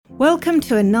Welcome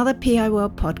to another PI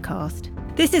World podcast.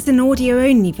 This is an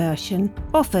audio-only version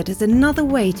offered as another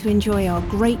way to enjoy our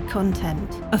great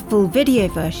content. A full video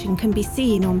version can be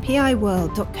seen on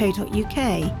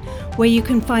piworld.co.uk, where you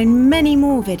can find many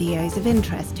more videos of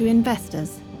interest to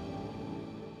investors.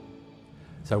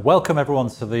 So welcome everyone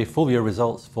to the full year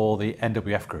results for the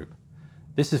NWF Group.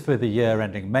 This is for the year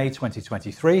ending May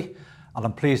 2023, and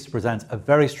I'm pleased to present a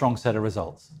very strong set of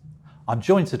results. I'm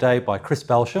joined today by Chris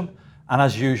Belsham, and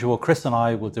as usual, Chris and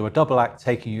I will do a double act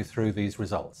taking you through these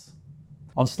results.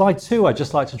 On slide 2, I'd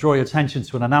just like to draw your attention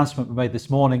to an announcement we made this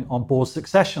morning on board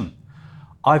succession.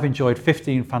 I've enjoyed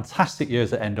 15 fantastic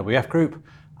years at NWF Group,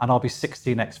 and I'll be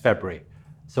 60 next February.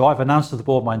 So I've announced to the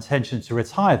board my intention to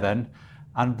retire then,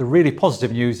 and the really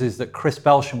positive news is that Chris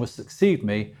Belsham will succeed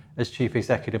me as Chief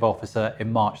Executive Officer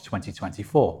in March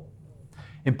 2024.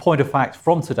 In point of fact,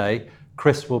 from today,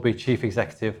 Chris will be Chief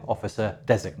Executive Officer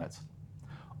Designate.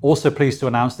 Also pleased to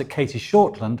announce that Katie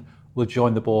Shortland will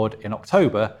join the board in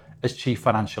October as Chief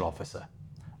Financial Officer.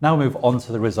 Now we'll move on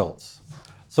to the results.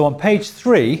 So on page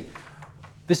 3,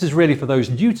 this is really for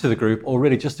those new to the group, or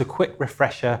really just a quick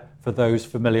refresher for those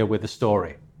familiar with the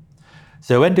story.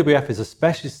 So NWF is a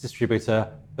specialist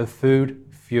distributor of food,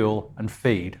 fuel and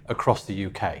feed across the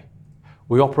UK.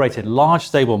 We operate in large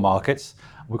stable markets.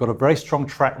 We've got a very strong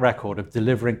track record of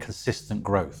delivering consistent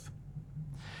growth.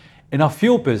 In our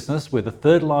fuel business, we're the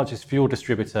third largest fuel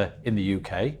distributor in the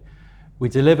UK. We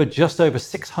delivered just over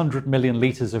 600 million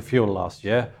litres of fuel last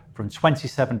year from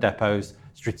 27 depots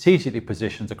strategically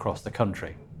positioned across the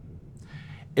country.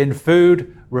 In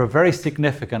food, we're a very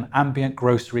significant ambient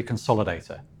grocery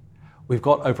consolidator. We've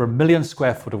got over 1 million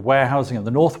square foot of warehousing in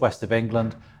the northwest of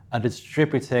England and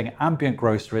distributing ambient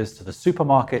groceries to the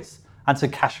supermarkets and to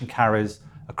cash and carries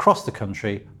across the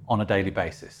country on a daily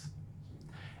basis.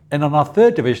 And on our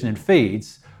third division in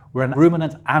feeds, we're a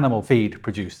ruminant animal feed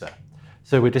producer.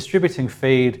 So we're distributing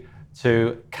feed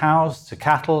to cows, to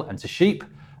cattle and to sheep,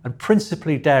 and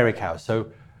principally dairy cows. So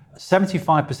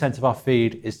 75% of our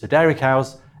feed is to dairy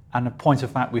cows, and a point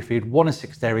of fact, we feed 1 in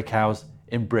 6 dairy cows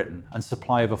in Britain and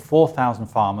supply over 4,000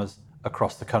 farmers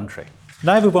across the country.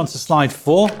 Now move on to slide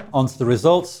 4, onto the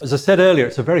results. As I said earlier,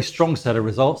 it's a very strong set of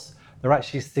results. They're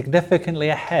actually significantly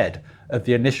ahead of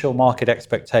the initial market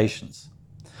expectations.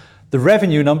 The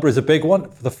revenue number is a big one.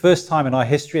 For the first time in our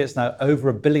history, it's now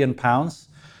over £1 billion.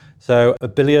 So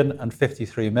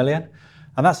 £1,053 million.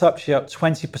 And that's actually up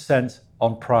 20%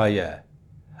 on prior year.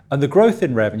 And the growth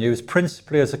in revenue is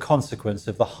principally as a consequence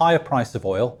of the higher price of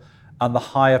oil and the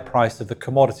higher price of the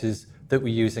commodities that we're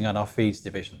using in our feeds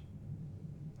division.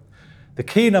 The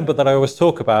key number that I always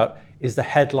talk about is the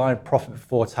headline profit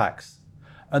before tax.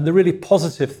 And the really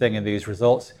positive thing in these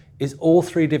results is all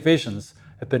 3 divisions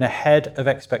have been ahead of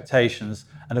expectations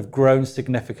and have grown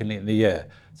significantly in the year.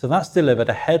 So that's delivered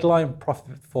a headline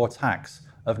profit before tax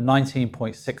of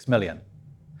 19.6 million.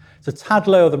 It's a tad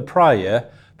lower than prior year,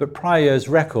 but prior year's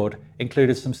record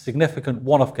included some significant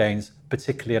one-off gains,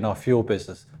 particularly in our fuel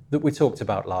business that we talked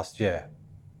about last year.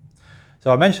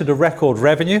 So I mentioned a record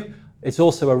revenue. It's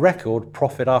also a record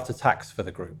profit after tax for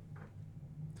the group.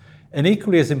 And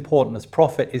equally as important as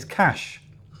profit is cash.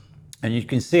 And you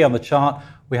can see on the chart,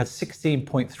 we had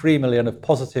 16.3 million of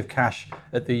positive cash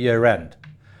at the year end.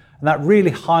 And that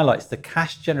really highlights the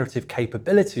cash generative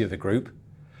capability of the group,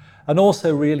 and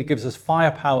also really gives us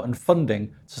firepower and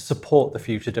funding to support the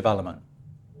future development.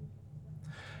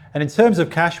 And in terms of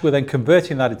cash, we're then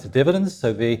converting that into dividends.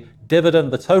 So the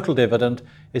total dividend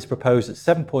is proposed at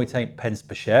 7.8 pence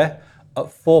per share, up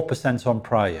 4% on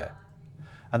prior year.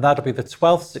 And that'll be the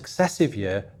 12th successive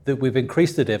year that we've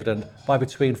increased the dividend by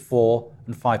between 4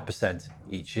 and 5%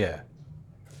 each year.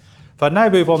 If I now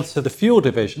move on to the fuel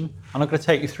division, and I'm going to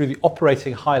take you through the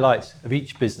operating highlights of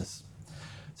each business.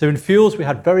 So in fuels, we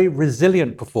had very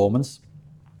resilient performance,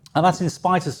 and that's in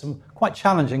spite of some quite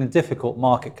challenging and difficult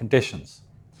market conditions.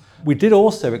 We did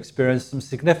also experience some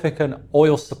significant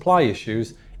oil supply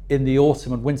issues in the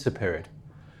autumn and winter period.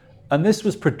 And this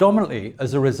was predominantly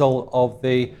as a result of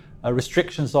the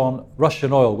restrictions on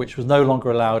Russian oil, which was no longer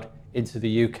allowed into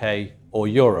the UK or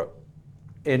Europe.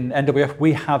 In NWF,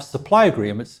 we have supply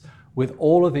agreements with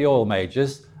all of the oil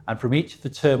majors and from each of the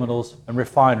terminals and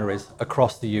refineries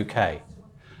across the UK.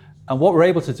 And what we're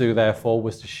able to do, therefore,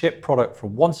 was to ship product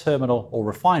from one terminal or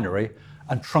refinery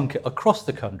and trunk it across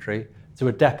the country to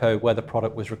a depot where the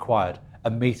product was required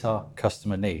and meet our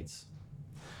customer needs.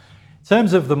 In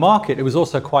terms of the market, it was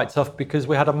also quite tough because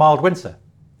we had a mild winter.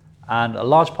 And a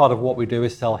large part of what we do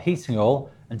is sell heating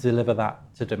oil and deliver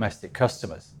that to domestic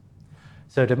customers.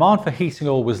 So demand for heating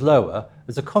oil was lower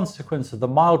as a consequence of the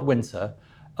mild winter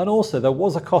And also there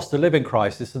was a cost of living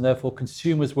crisis, and therefore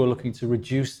consumers were looking to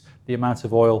reduce the amount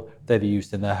of oil they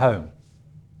used in their home.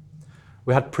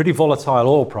 We had pretty volatile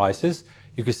oil prices.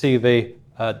 You can see the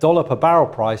dollar per barrel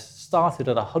price started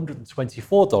at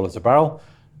 $124 a barrel,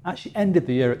 actually ended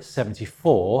the year at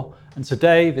 74, and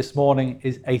today, this morning,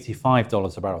 is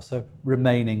 $85 a barrel, so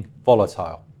remaining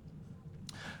volatile.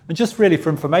 And just really for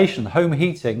information, home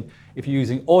heating, if you're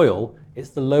using oil, it's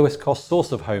the lowest cost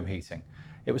source of home heating.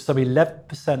 It was some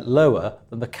 11% lower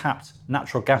than the capped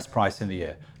natural gas price in the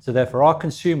year. So therefore our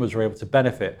consumers were able to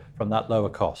benefit from that lower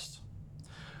cost.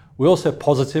 We also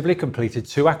positively completed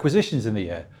 2 acquisitions in the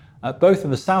year, both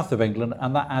in the south of England,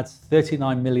 and that adds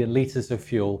 39 million litres of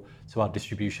fuel to our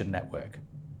distribution network.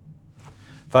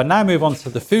 If I now move on to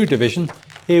the food division,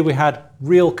 here we had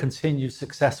real continued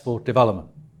successful development.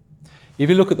 If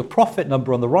you look at the profit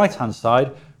number on the right-hand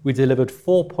side, we delivered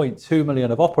 4.2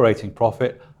 million of operating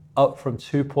profit, up from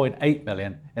 2.8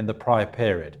 million in the prior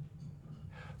period.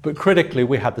 But critically,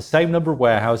 we had the same number of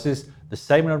warehouses, the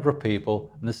same number of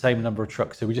people, and the same number of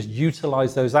trucks. So we just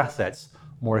utilised those assets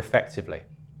more effectively.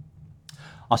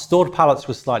 Our stored pallets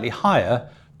were slightly higher,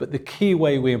 but the key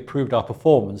way we improved our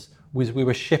performance was we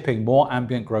were shipping more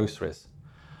ambient groceries.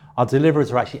 Our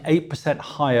deliveries are actually 8%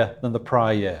 higher than the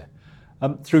prior year.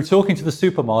 Through talking to the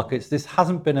supermarkets, this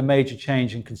hasn't been a major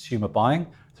change in consumer buying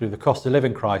through the cost of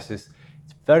living crisis.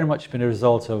 It's very much been a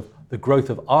result of the growth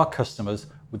of our customers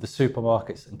with the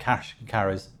supermarkets and cash and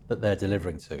carriers that they're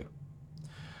delivering to.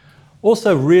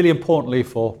 Also, really importantly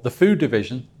for the food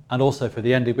division and also for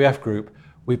the NWF Group,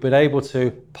 we've been able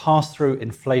to pass through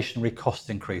inflationary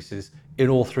cost increases in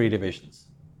all 3 divisions.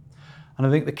 And I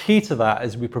think the key to that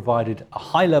is we provided a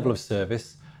high level of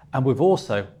service, and we've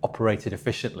also operated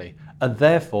efficiently and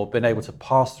therefore been able to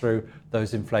pass through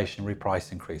those inflationary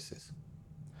price increases.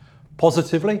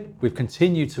 Positively, we've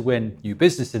continued to win new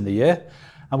business in the year,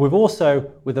 and we've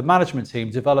also, with the management team,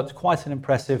 developed quite an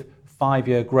impressive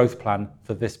 5-year growth plan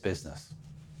for this business.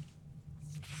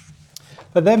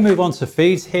 But then move on to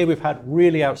feeds. Here we've had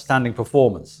really outstanding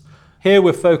performance. Here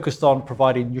we're focused on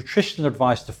providing nutritional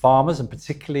advice to farmers, and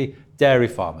particularly dairy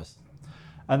farmers.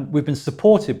 And we've been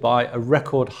supported by a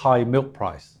record high milk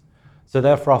price. So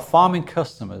therefore our farming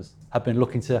customers have been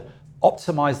looking to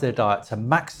optimise their diet to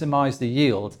maximise the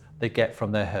yield they get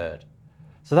from their herd.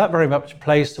 So that very much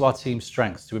plays to our team's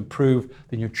strengths to improve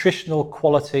the nutritional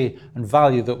quality and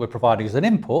value that we're providing as an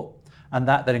input, and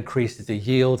that then increases the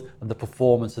yield and the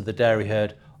performance of the dairy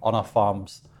herd on our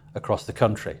farms across the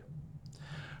country.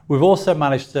 We've also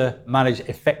managed to manage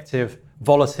effective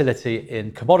volatility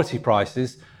in commodity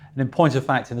prices, and in point of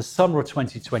fact, in the summer of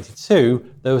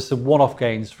 2022, there were some one-off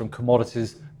gains from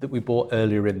commodities that we bought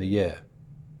earlier in the year.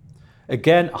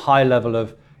 Again, a high level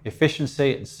of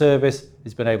efficiency and service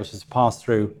has been able to pass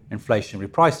through inflationary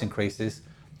price increases,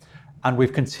 and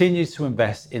we've continued to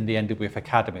invest in the NWF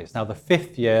Academy. It's now the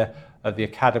 5th year of the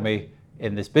Academy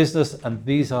in this business, and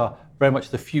these are very much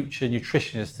the future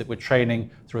nutritionists that we're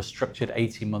training through a structured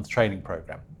 18-month training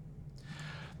program.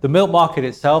 The milk market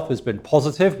itself has been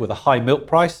positive with a high milk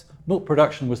price. Milk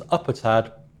production was up a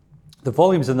tad. The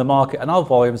volumes in the market and our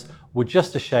volumes were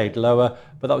just a shade lower,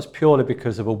 but that was purely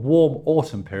because of a warm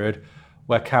autumn period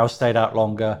where cows stayed out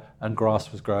longer and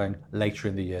grass was growing later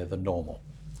in the year than normal.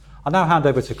 I'll now hand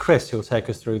over to Chris, who will take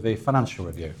us through the financial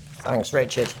review. Thanks,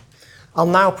 Richard. I'll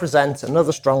now present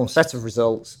another strong set of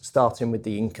results, starting with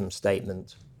the income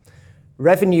statement.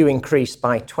 Revenue increased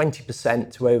by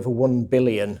 20% to over 1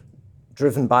 billion,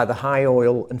 driven by the high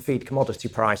oil and feed commodity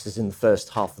prices in the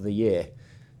first half of the year.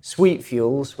 Sweet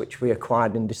Fuels, which we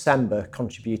acquired in December,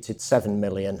 contributed 7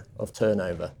 million of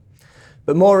turnover.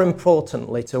 But more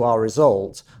importantly to our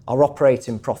result, our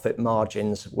operating profit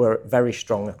margins were very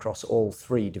strong across all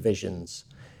 3 divisions.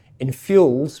 In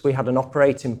fuels, we had an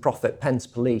operating profit pence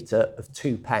per litre of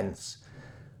 2 pence.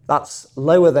 That's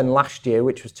lower than last year,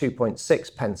 which was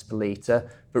 2.6 pence per litre,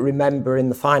 but remember in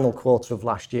the final quarter of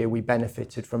last year we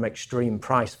benefited from extreme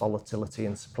price volatility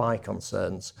and supply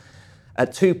concerns.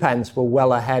 At 2 pence, we're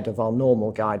well ahead of our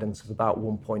normal guidance of about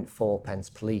 1.4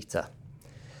 pence per litre.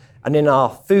 And in our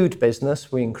food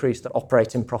business, we increased the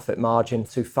operating profit margin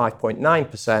to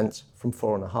 5.9% from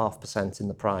 4.5% in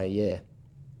the prior year.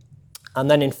 And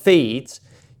then in feeds,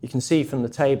 you can see from the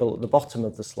table at the bottom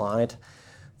of the slide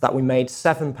that we made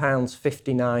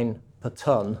 £7.59 per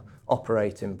tonne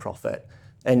operating profit.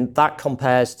 And that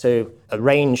compares to a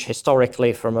range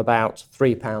historically from about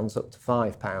 £3 up to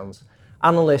 £5.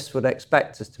 Analysts would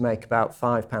expect us to make about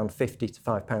 £5.50 to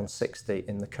 £5.60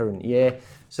 in the current year.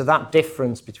 So that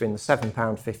difference between the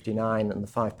 £7.59 and the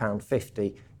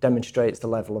 £5.50 demonstrates the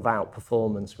level of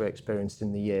outperformance we experienced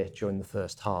in the year during the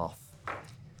first half.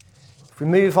 If we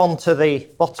move on to the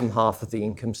bottom half of the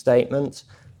income statement,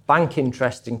 bank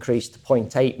interest increased to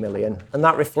 0.8 million, and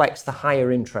that reflects the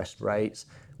higher interest rates,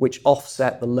 which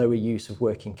offset the lower use of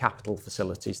working capital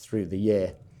facilities through the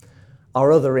year.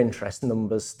 Our other interest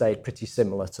numbers stayed pretty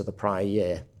similar to the prior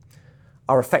year.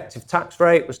 Our effective tax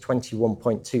rate was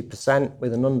 21.2%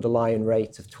 with an underlying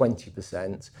rate of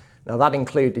 20%. Now that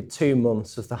included 2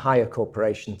 months of the higher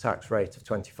corporation tax rate of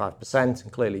 25%,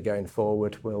 and clearly going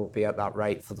forward we'll be at that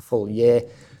rate for the full year.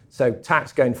 So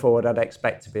tax going forward I'd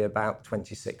expect to be about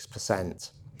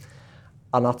 26%.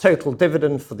 And our total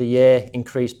dividend for the year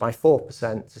increased by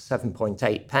 4% to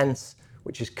 7.8 pence,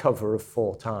 which is cover of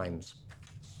 4 times.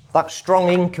 That strong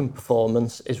income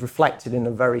performance is reflected in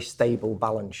a very stable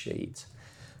balance sheet.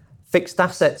 Fixed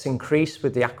assets increased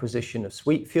with the acquisition of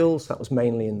Sweet Fuels. That was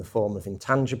mainly in the form of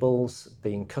intangibles,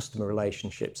 being customer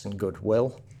relationships and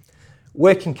goodwill.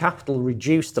 Working capital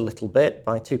reduced a little bit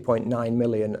by 2.9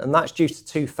 million, and that's due to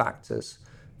 2 factors.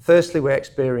 Firstly, we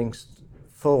experienced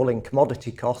falling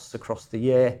commodity costs across the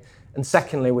year, and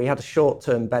secondly, we had a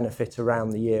short-term benefit around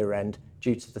the year end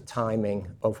due to the timing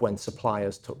of when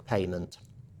suppliers took payment.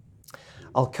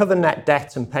 I'll cover net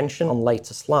debt and pension on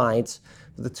later slides.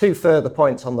 The 2 further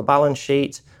points on the balance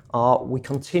sheet are we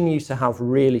continue to have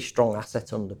really strong asset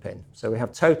underpin. So we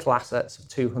have total assets of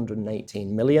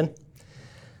 218 million.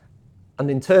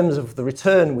 And in terms of the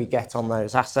return we get on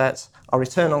those assets, our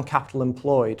return on capital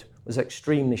employed was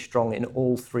extremely strong in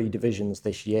all 3 divisions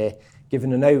this year,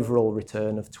 giving an overall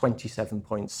return of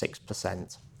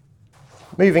 27.6%.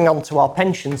 Moving on to our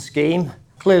pension scheme,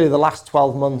 clearly the last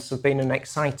 12 months have been an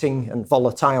exciting and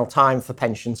volatile time for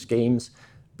pension schemes,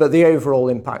 but the overall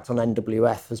impact on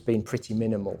NWF has been pretty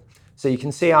minimal. So you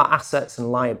can see our assets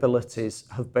and liabilities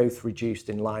have both reduced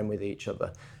in line with each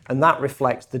other, and that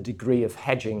reflects the degree of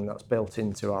hedging that's built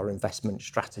into our investment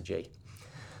strategy.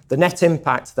 The net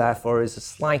impact, therefore, is a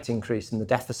slight increase in the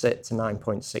deficit to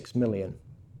 9.6 million.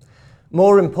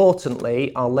 More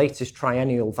importantly, our latest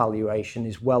triennial valuation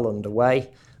is well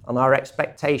underway, and our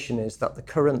expectation is that the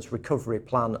current recovery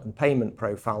plan and payment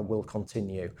profile will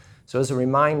continue. So as a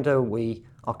reminder, we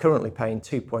are currently paying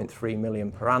 2.3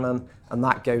 million per annum, and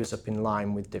that goes up in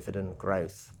line with dividend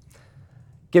growth.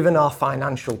 Given our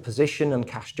financial position and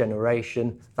cash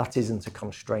generation, that isn't a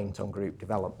constraint on group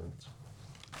development.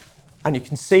 And you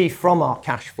can see from our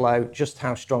cash flow just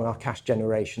how strong our cash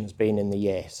generation has been in the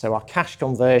year. So our cash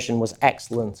conversion was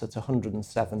excellent at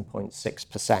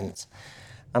 107.6%.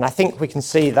 And I think we can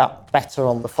see that better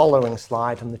on the following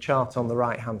slide and the chart on the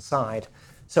right-hand side.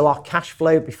 So our cash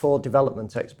flow before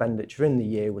development expenditure in the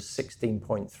year was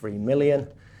 16.3 million,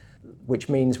 which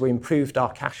means we improved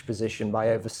our cash position by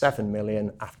over 7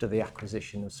 million after the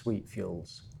acquisition of Sweet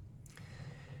Fuels.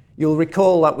 You'll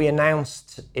recall that we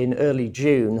announced in early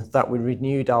June that we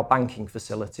renewed our banking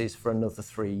facilities for another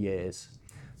 3 years.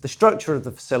 The structure of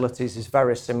the facilities is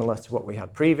very similar to what we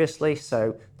had previously.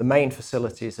 So the main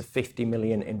facility is a 50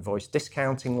 million invoice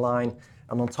discounting line,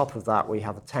 and on top of that we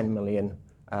have a 10 million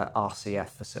RCF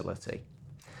facility.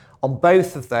 On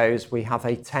both of those we have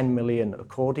a 10 million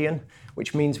accordion,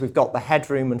 which means we've got the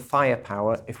headroom and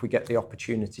firepower if we get the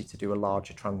opportunity to do a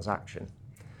larger transaction.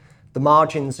 The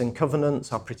margins and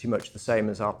covenants are pretty much the same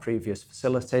as our previous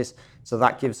facilities, so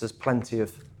that gives us plenty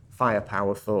of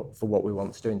firepower for what we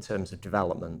want to do in terms of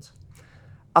development.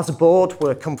 As a board,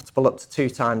 we're comfortable up to 2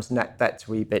 times net debt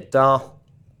to EBITDA,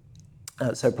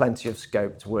 so plenty of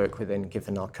scope to work within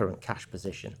given our current cash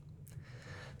position.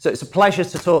 So it's a pleasure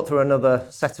to talk through another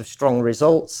set of strong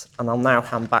results, and I'll now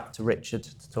hand back to Richard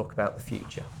to talk about the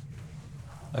future.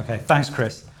 Okay, thanks,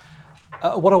 Chris.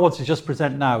 What I want to just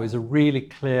present now is a really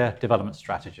clear development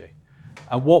strategy.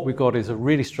 And what we've got is a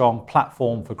really strong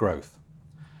platform for growth.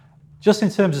 Just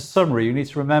in terms of summary, you need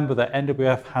to remember that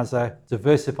NWF has a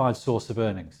diversified source of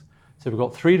earnings. So we've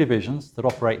got 3 divisions that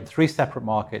operate in 3 separate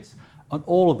markets, and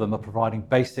all of them are providing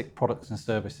basic products and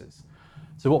services.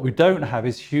 So what we don't have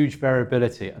is huge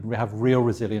variability, and we have real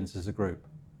resilience as a group.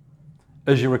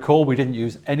 As you recall, we didn't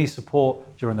use any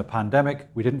support during the pandemic,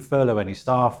 we didn't furlough any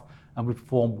staff, and we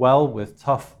performed well with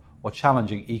tough or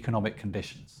challenging economic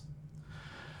conditions.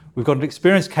 We've got an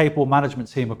experienced, capable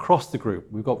management team across the group.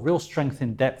 We've got real strength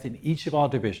in depth in each of our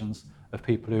divisions of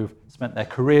people who've spent their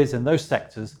careers in those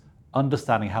sectors,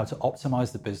 understanding how to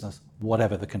optimise the business,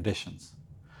 whatever the conditions.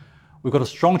 We've got a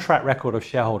strong track record of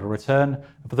shareholder return,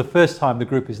 and for the first time the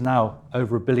group is now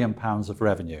over £1 billion of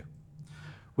revenue.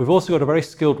 We've also got a very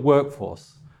skilled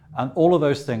workforce, and all of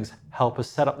those things help us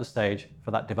set up the stage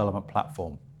for that development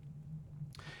platform.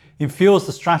 In fuels,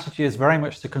 the strategy is very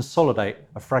much to consolidate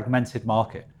a fragmented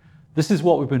market. This is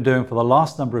what we've been doing for the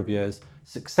last number of years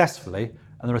successfully,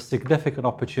 and there are significant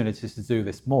opportunities to do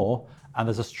this more, and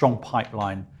there's a strong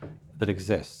pipeline that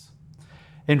exists.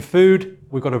 In food,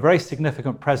 we've got a very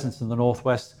significant presence in the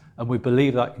Northwest, and we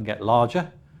believe that can get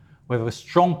larger. We have a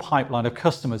strong pipeline of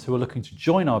customers who are looking to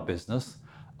join our business,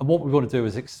 and what we want to do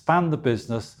is expand the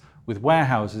business with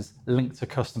warehouses linked to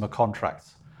customer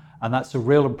contracts, and that's a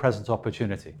real and present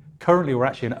opportunity. Currently, we're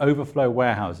actually in overflow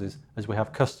warehouses as we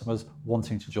have customers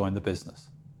wanting to join the business.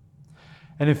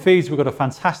 And in feeds, we've got a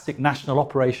fantastic national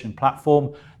operation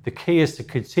platform. The key is to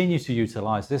continue to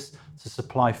utilise this to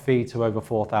supply feed to over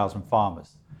 4,000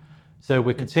 farmers. So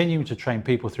we're continuing to train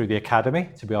people through the academy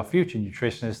to be our future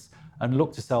nutritionists and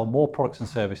look to sell more products and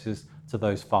services to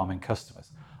those farming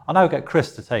customers. I'll now get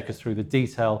Chris to take us through the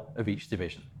detail of each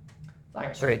division.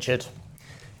 Thanks, Richard.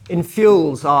 In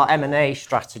fuels, our M&A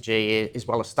strategy is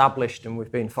well established and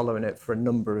we've been following it for a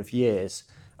number of years.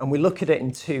 And we look at it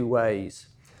in two ways.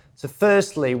 So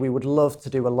firstly, we would love to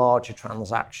do a larger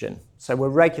transaction. So we're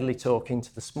regularly talking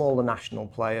to the smaller national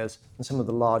players and some of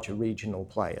the larger regional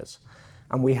players.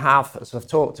 And we have, as I've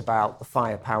talked about, the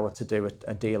firepower to do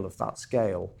a deal of that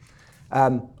scale.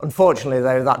 Unfortunately,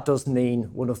 though, that does mean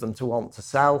one of them to want to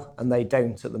sell, and they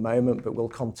don't at the moment, but we'll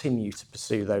continue to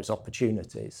pursue those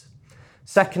opportunities.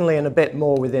 Secondly, and a bit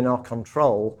more within our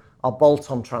control, are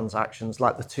bolt-on transactions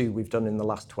like the two we've done in the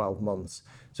last 12 months.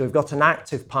 So we've got an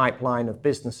active pipeline of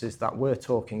businesses that we're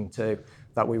talking to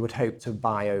that we would hope to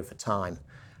buy over time.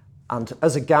 And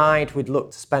as a guide, we'd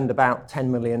look to spend about £10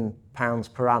 million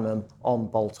per annum on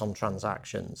bolt-on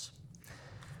transactions.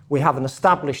 We have an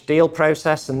established deal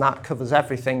process, and that covers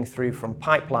everything through from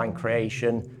pipeline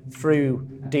creation, through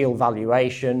deal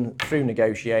valuation, through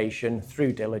negotiation,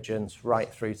 through diligence,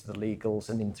 right through to the legals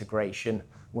and integration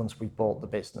once we've bought the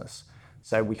business.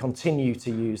 So we continue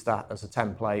to use that as a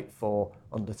template for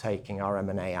undertaking our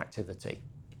M&A activity.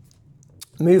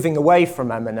 Moving away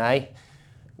from M&A,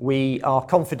 we are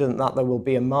confident that there will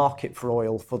be a market for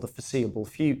oil for the foreseeable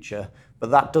future,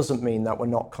 but that doesn't mean that we're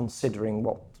not considering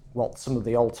what some of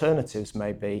the alternatives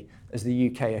may be as the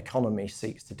UK economy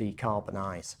seeks to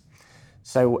decarbonise.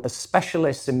 So as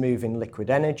specialists in moving liquid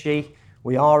energy,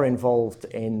 we are involved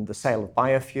in the sale of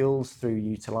biofuels through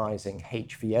utilising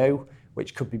HVO,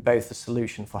 which could be both a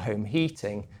solution for home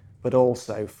heating, but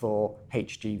also for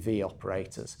HGV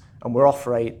operators. And we're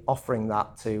offering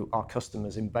that to our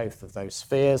customers in both of those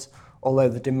spheres, although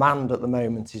the demand at the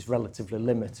moment is relatively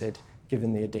limited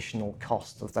given the additional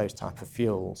cost of those type of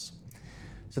fuels.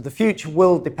 So the future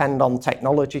will depend on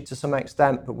technology to some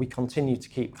extent, but we continue to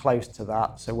keep close to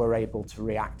that so we're able to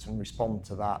react and respond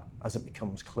to that as it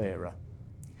becomes clearer.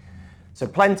 So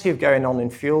plenty of going on in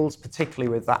fuels, particularly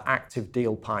with that active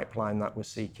deal pipeline that we're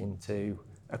seeking to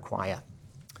acquire.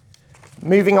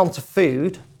 Moving on to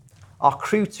food, our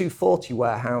Crewe 240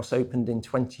 warehouse opened in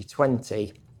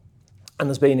 2020 and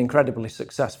has been incredibly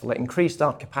successful. It increased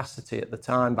our capacity at the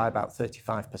time by about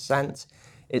 35%.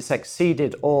 It's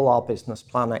exceeded all our business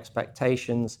plan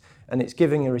expectations, and it's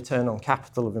giving a return on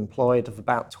capital of employed of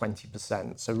about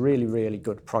 20%. So really, really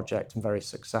good project and very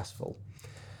successful.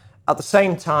 At the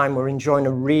same time, we're enjoying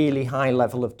a really high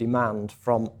level of demand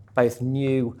from both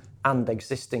new and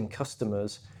existing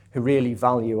customers who really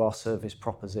value our service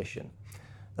proposition.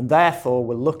 And therefore,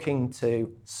 we're looking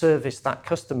to service that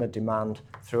customer demand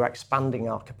through expanding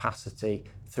our capacity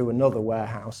through another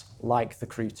warehouse like the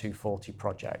Crewe 240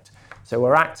 project. So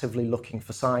we're actively looking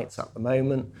for sites at the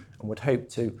moment and would hope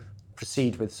to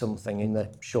proceed with something in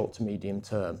the short to medium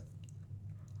term.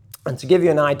 And to give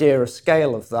you an idea of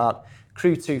scale of that,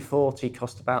 Crewe 240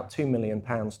 cost about £2 million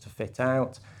to fit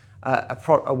out.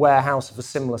 A warehouse of a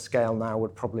similar scale now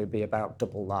would probably be about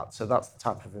double that. So that's the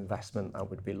type of investment I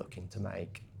would be looking to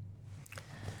make.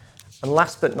 And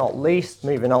last but not least,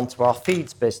 moving on to our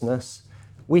feeds business,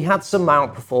 we had some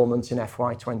outperformance in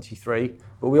FY23,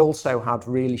 but we also had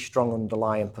really strong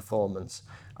underlying performance.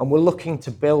 And we're looking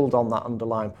to build on that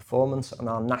underlying performance on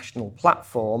our national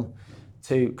platform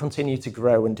to continue to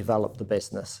grow and develop the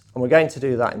business. And we're going to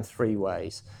do that in three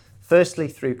ways. Firstly,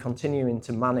 through continuing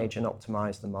to manage and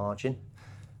optimise the margin.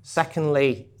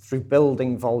 Secondly, through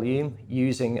building volume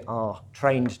using our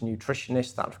trained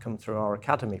nutritionists that have come through our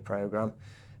academy programme.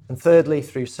 And thirdly,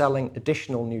 through selling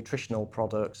additional nutritional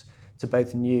products to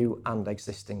both new and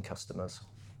existing customers.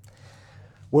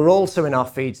 We're also in our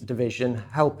feeds division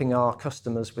helping our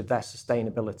customers with their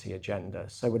sustainability agenda.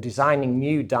 So we're designing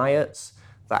new diets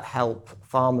that help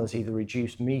farmers either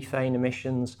reduce methane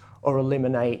emissions or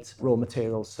eliminate raw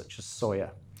materials such as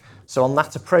soya. So on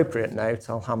that appropriate note,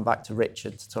 I'll hand back to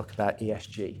Richard to talk about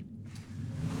ESG.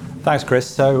 Thanks, Chris.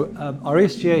 So our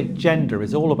ESG agenda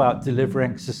is all about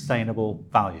delivering sustainable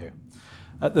value.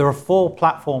 There are 4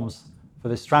 platforms For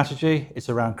this strategy, it's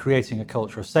around creating a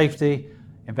culture of safety,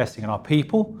 investing in our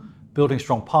people, building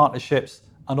strong partnerships,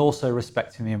 and also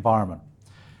respecting the environment.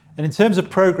 And in terms of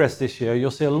progress this year, you'll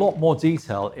see a lot more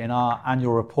detail in our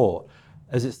annual report,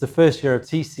 as it's the first year of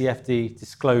TCFD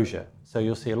disclosure, so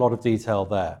you'll see a lot of detail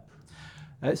there.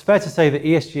 It's fair to say that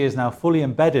ESG is now fully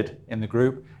embedded in the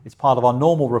group. It's part of our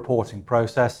normal reporting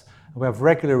process, and we have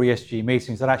regular ESG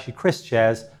meetings that actually Chris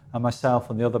chairs and myself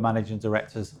and the other managing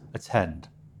directors attend.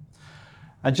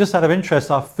 And just out of interest,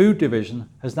 our food division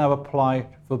has now applied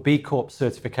for B Corp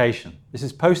certification. This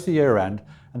is post the year end,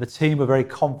 and the team are very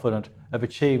confident of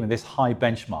achieving this high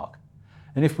benchmark.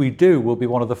 And if we do, we'll be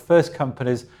one of the first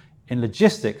companies in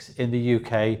logistics in the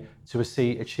UK to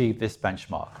achieve this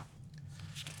benchmark.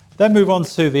 Then move on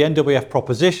to the NWF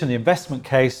proposition, the investment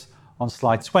case on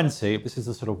slide 20. This is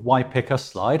the sort of why pick us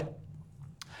slide.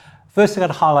 First thing I'd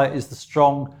highlight is the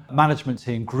strong management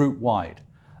team group-wide.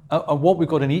 And what we've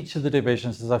got in each of the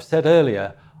divisions, as I've said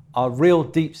earlier, are real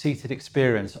deep-seated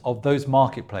experience of those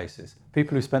marketplaces,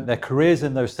 people who spent their careers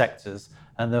in those sectors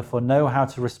and therefore know how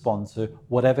to respond to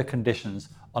whatever conditions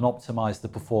and optimize the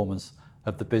performance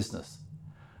of the business.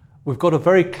 We've got a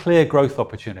very clear growth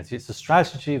opportunity. It's a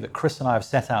strategy that Chris and I have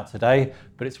set out today,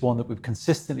 but it's one that we've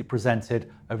consistently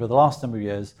presented over the last number of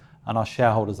years, and our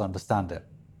shareholders understand it.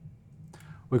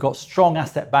 We've got strong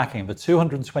asset backing. The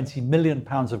 £220 million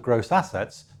of gross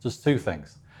assets does two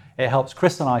things. It helps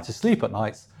Chris and I to sleep at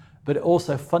nights, but it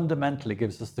also fundamentally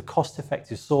gives us the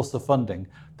cost-effective source of funding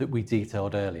that we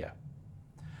detailed earlier.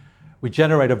 We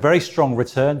generate a very strong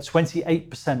return,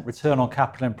 28% return on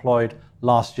capital employed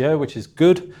last year, which is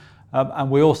good. And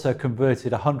we also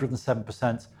converted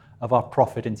 107% of our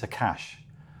profit into cash.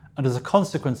 And as a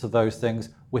consequence of those things,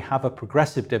 we have a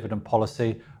progressive dividend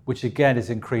policy, which again is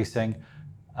increasing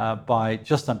by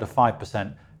just under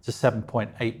 5% to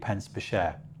 7.8 pence per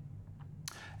share.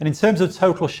 And in terms of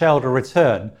total shareholder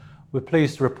return, we're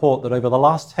pleased to report that over the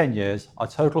last 10 years, our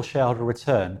total shareholder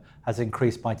return has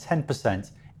increased by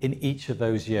 10% in each of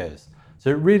those years. So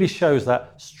it really shows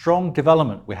that strong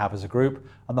development we have as a group,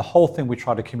 and the whole thing we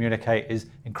try to communicate is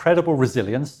incredible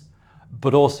resilience,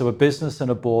 but also a business and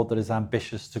a board that is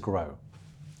ambitious to grow.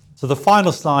 So the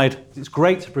final slide, it's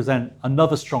great to present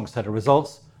another strong set of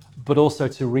results, but also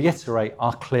to reiterate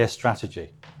our clear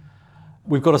strategy.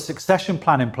 We've got a succession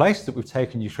plan in place that we've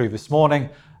taken you through this morning,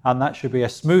 and that should be a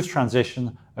smooth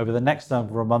transition over the next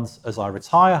number of months as I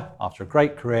retire after a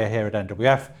great career here at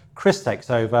NWF. Chris takes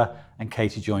over and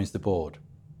Katie joins the board.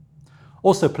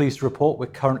 Also pleased to report we're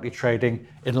currently trading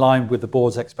in line with the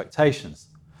board's expectations.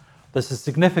 There's a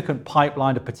significant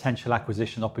pipeline of potential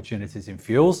acquisition opportunities in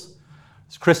fuels.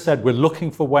 As Chris said, we're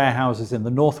looking for warehouses in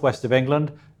the northwest of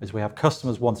England as we have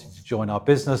customers wanting to join our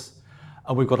business.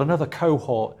 And we've got another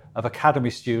cohort of academy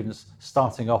students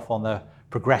starting off on their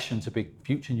progression to be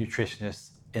future nutritionists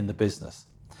in the business.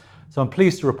 So I'm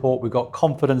pleased to report we've got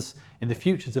confidence in the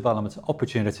future development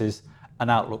opportunities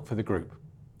and outlook for the group.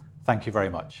 Thank you very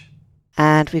much.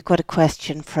 And we've got a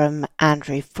question from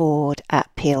Andrew Ford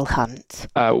at Peel Hunt.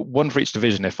 One for each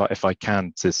division, if I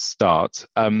can, to start.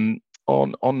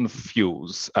 On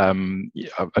fuels, I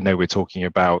know we're talking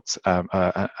about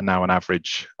now an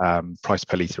average price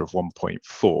per litre of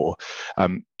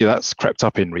 1.4. That's crept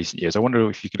up in recent years. I wonder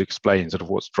if you could explain sort of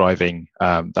what's driving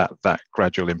that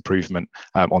gradual improvement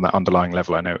on that underlying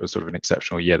level. I know it was sort of an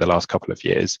exceptional year the last couple of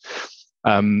years.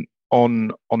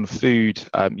 On food,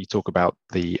 you talk about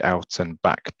the out and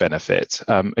back benefit.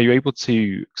 Are you able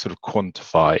to sort of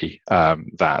quantify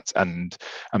that and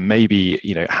maybe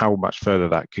how much further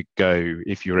that could go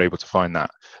if you're able to find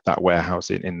that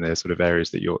warehouse in the sort of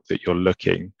areas that you're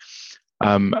looking?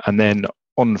 And then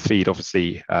on feed,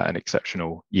 obviously an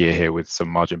exceptional year here with some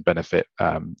margin benefit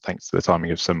thanks to the timing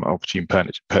of some opportune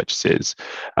purchases.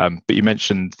 But you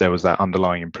mentioned there was that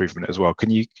underlying improvement as well. Can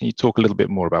you talk a little bit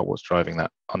more about what's driving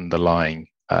that underlying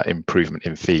improvement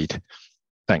in feed?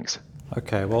 Thanks.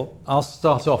 Okay, well, I'll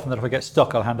start off, and then if I get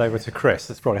stuck, I'll hand over to Chris.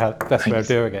 That's probably the best way of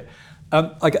doing it.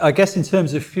 I guess in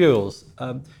terms of fuels,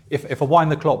 if I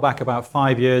wind the clock back about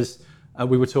 5 years,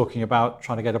 we were talking about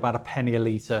trying to get about a penny a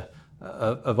litre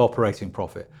of operating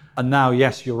profit. And now,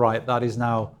 yes, you're right, that is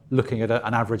now looking at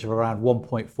an average of around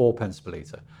 1.4 pence per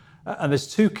litre. And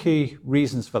there's two key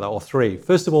reasons for that, or three.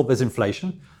 First of all, there's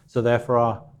inflation, so therefore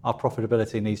our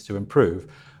profitability needs to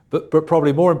improve. But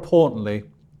probably more importantly,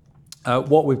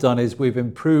 what we've done is we've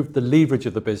improved the leverage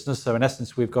of the business. So in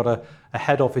essence, we've got a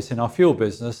head office in our fuel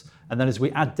business, and then as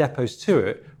we add depots to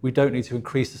it, we don't need to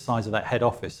increase the size of that head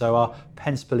office. So our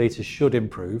pence per litre should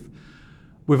improve.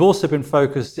 We've also been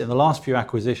focused in the last few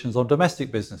acquisitions on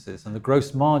domestic businesses, and the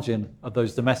gross margin of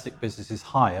those domestic businesses is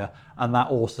higher, and that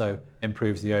also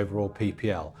improves the overall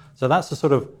PPL. So that's the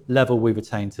sort of level we've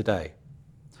attained today.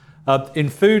 In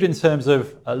food, in terms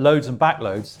of loads and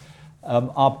backloads,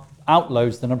 our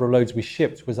outloads, the number of loads we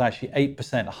shipped, was actually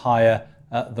 8% higher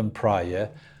than prior year.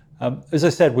 As I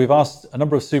said, we've asked a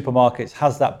number of supermarkets,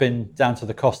 has that been down to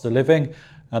the cost of living?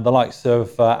 And the likes of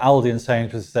Aldi and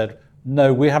Sainsbury's said,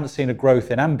 no, we haven't seen a growth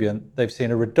in ambient. They've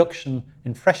seen a reduction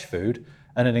in fresh food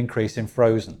and an increase in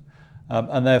frozen.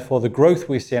 And therefore, the growth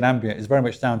we see in ambient is very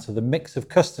much down to the mix of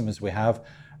customers we have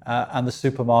and the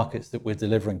supermarkets that we're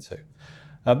delivering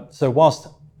to. So whilst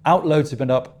outloads have been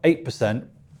up 8%,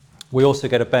 we also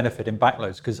get a benefit in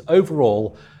backloads, because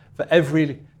overall, for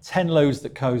every 10 loads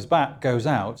that goes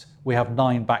out, we have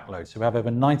 9 backloads. So we have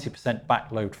over 90%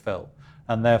 backload fill.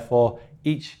 And therefore,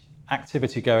 each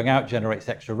activity going out generates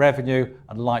extra revenue,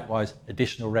 and likewise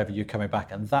additional revenue coming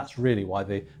back, and that's really why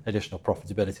the additional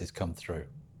profitability has come through.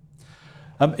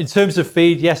 In terms of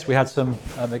feed, yes, we had some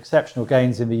exceptional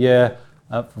gains in the year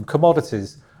from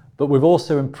commodities, but we've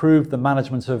also improved the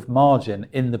management of margin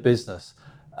in the business,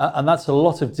 and that's a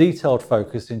lot of detailed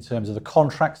focus in terms of the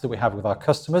contracts that we have with our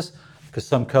customers, because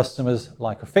some customers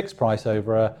like a fixed price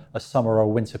over a summer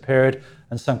or winter period,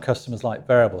 and some customers like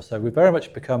variable. So we've very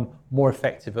much become more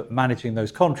effective at managing those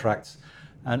contracts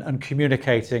and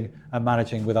communicating and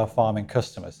managing with our farming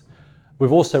customers.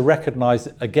 We've also recognised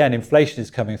that, again, inflation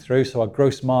is coming through, so our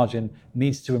gross margin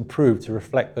needs to improve to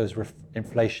reflect those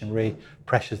inflationary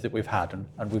pressures that we've had,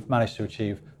 and we've managed to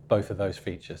achieve both of those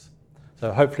features.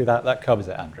 So hopefully that covers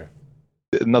it, Andrew.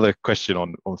 Another question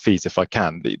on feeds, if I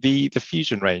can. The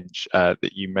Fusion range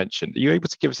that you mentioned, are you able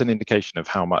to give us an indication of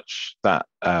how much that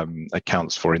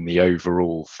accounts for in the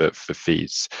overall for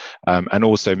feeds, and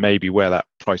also maybe where that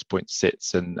price point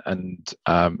sits and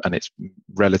its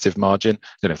relative margin? I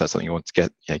don't know if that's something you want to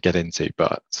get into,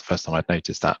 but it's the first time I'd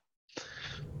noticed that.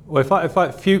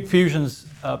 Well, Fusion's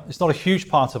it's not a huge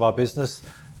part of our business.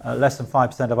 Less than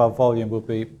 5% of our volume will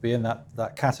be in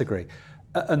that category.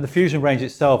 And the Fusion range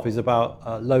itself is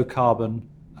about low carbon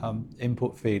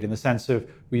input feed, in the sense of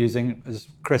we're using, as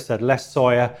Chris said, less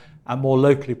soya and more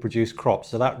locally produced crops.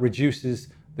 So that reduces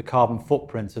the carbon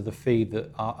footprint of the feed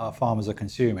that our farmers are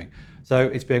consuming. So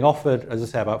it's being offered, as I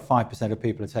say, about 5% of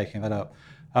people are taking that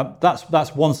up.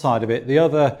 That's one side of it. The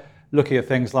other, looking at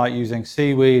things like using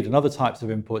seaweed and other types of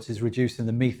inputs, is reducing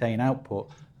the methane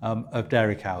output of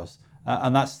dairy cows.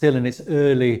 And that's still in its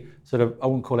early sort of, I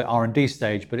wouldn't call it R&D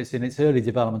stage, but it's in its early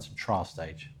development and trial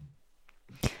stage.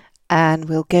 And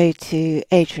we'll go to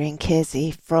Adrian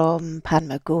Kearsey from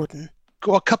Panmure Gordon.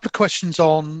 Got a couple of questions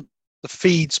on the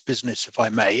feeds business, if I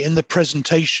may. In the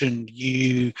presentation,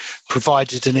 you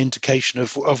provided an indication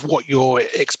of what you're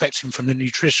expecting from the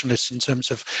nutritionists in terms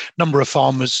of number of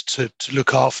farmers to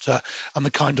look after and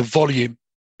the kind of volume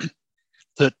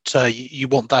that you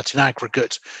want that in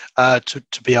aggregate to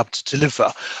be able to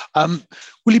deliver.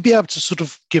 Will you be able to sort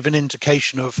of give an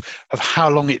indication of how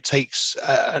long it takes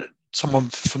someone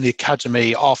from the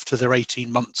academy after their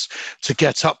 18 months to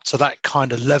get up to that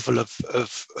kind of level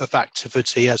of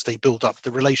activity as they build up the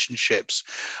relationships?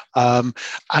 And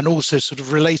also sort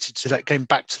of related to that, going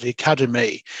back to the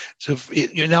academy, so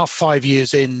you're now 5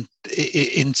 years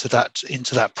into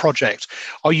that project.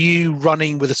 Are you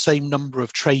running with the same number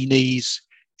of trainees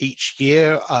each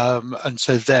year, and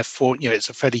so therefore it's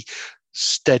a fairly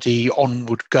steady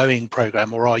onward going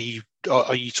program, or are you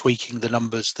tweaking the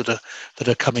numbers that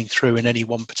are coming through in any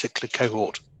one particular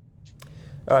cohort?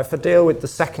 If I deal with the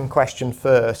second question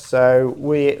first, so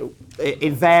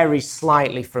it varies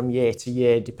slightly from year to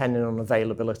year depending on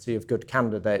availability of good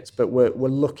candidates, but we're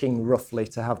looking roughly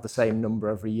to have the same number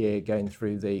every year going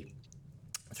through the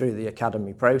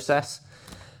academy process.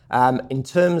 In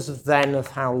terms of then of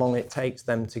how long it takes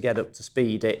them to get up to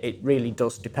speed, it really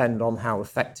does depend on how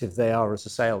effective they are as a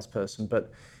salesperson,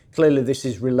 but clearly this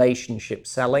is relationship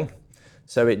selling,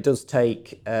 so it does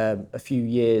take a few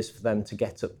years for them to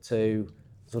get up to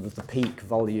sort of the peak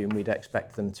volume we'd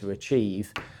expect them to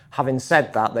achieve. Having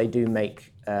said that, they do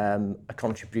make a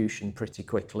contribution pretty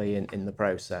quickly in the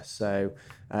process. So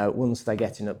once they're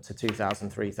getting up to 2,000,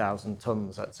 3,000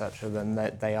 tonnes, etc., then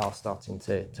they are starting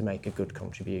to make a good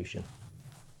contribution.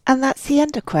 And that's the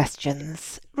end of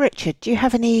questions. Richard, do you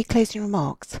have any closing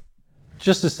remarks?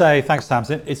 Just to say, thanks,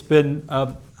 Tamsin. It's been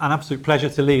an absolute pleasure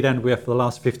to lead NWF for the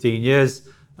last 15 years.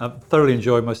 I've thoroughly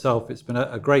enjoyed myself. It's been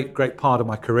a great part of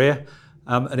my career.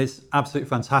 And it's absolutely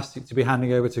fantastic to be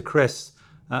handing over to Chris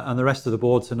and the rest of the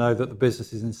board to know that the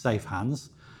business is in safe hands.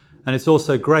 And it's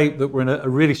also great that we're in a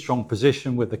really strong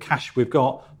position with the cash we've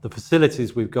got, the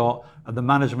facilities we've got, and the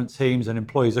management teams and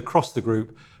employees across the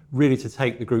group, really to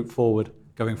take the group forward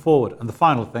going forward. And the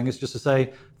final thing is just to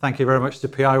say thank you very much to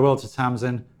PI World, to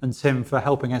Tamsin and Tim for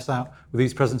helping us out with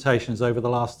these presentations over the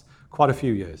last quite a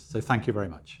few years. So thank you very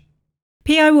much.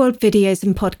 PI World videos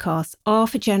and podcasts are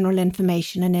for general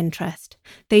information and interest.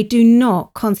 They do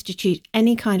not constitute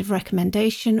any kind of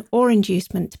recommendation or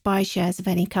inducement to buy shares of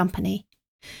any company.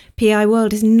 PI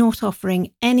World is not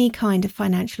offering any kind of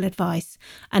financial advice,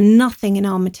 and nothing in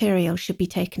our material should be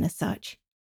taken as such.